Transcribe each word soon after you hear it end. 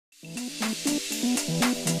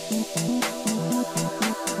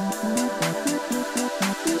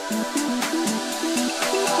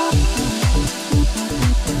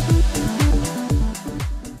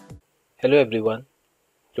Hello everyone.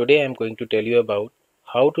 Today I am going to tell you about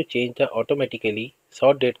how to change the automatically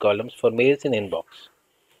sort date columns for mails in inbox.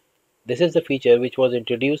 This is the feature which was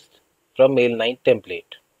introduced from Mail 9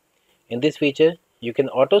 template. In this feature, you can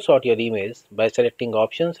auto sort your emails by selecting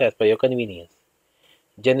options as per your convenience.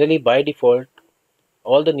 Generally by default,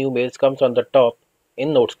 all the new mails comes on the top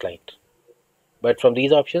in Notes client. But from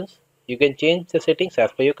these options, you can change the settings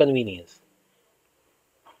as per your convenience.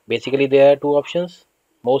 Basically there are two options,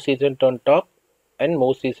 most recent on top and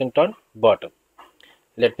most recent on bottom.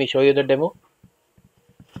 Let me show you the demo.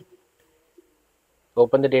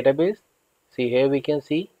 Open the database. See, here we can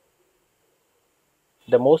see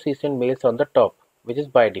the most recent mails on the top, which is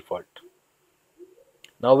by default.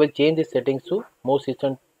 Now we'll change the settings to most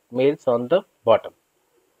recent mails on the bottom.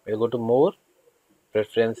 We'll go to more,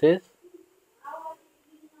 preferences.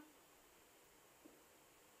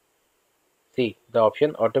 See the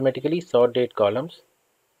option automatically sort date columns.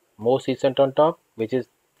 Most recent on top, which is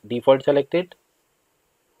default selected.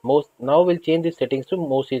 Now we'll change the settings to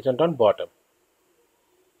most recent on bottom.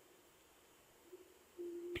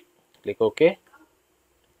 Click OK.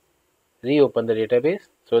 Reopen the database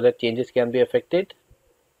so that changes can be affected.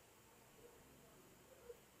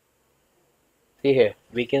 See here,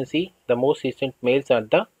 we can see the most recent mails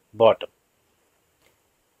at the bottom.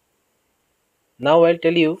 Now I'll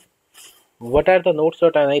tell you what are the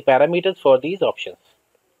notes.ini parameters for these options.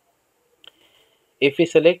 If we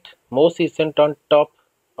select most recent on top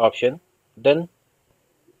option, then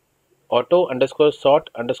auto underscore sort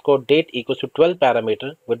underscore date equals to 12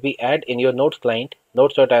 parameter would be added in your notes client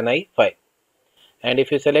notes.ini file. And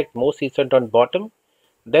if you select most recent on bottom,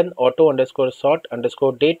 then auto underscore sort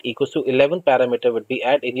underscore date equals to 11 parameter would be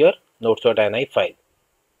added in your notes.ini file.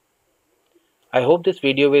 I hope this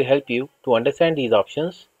video will help you to understand these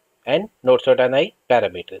options and notes.ini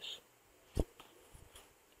parameters.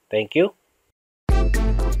 Thank you.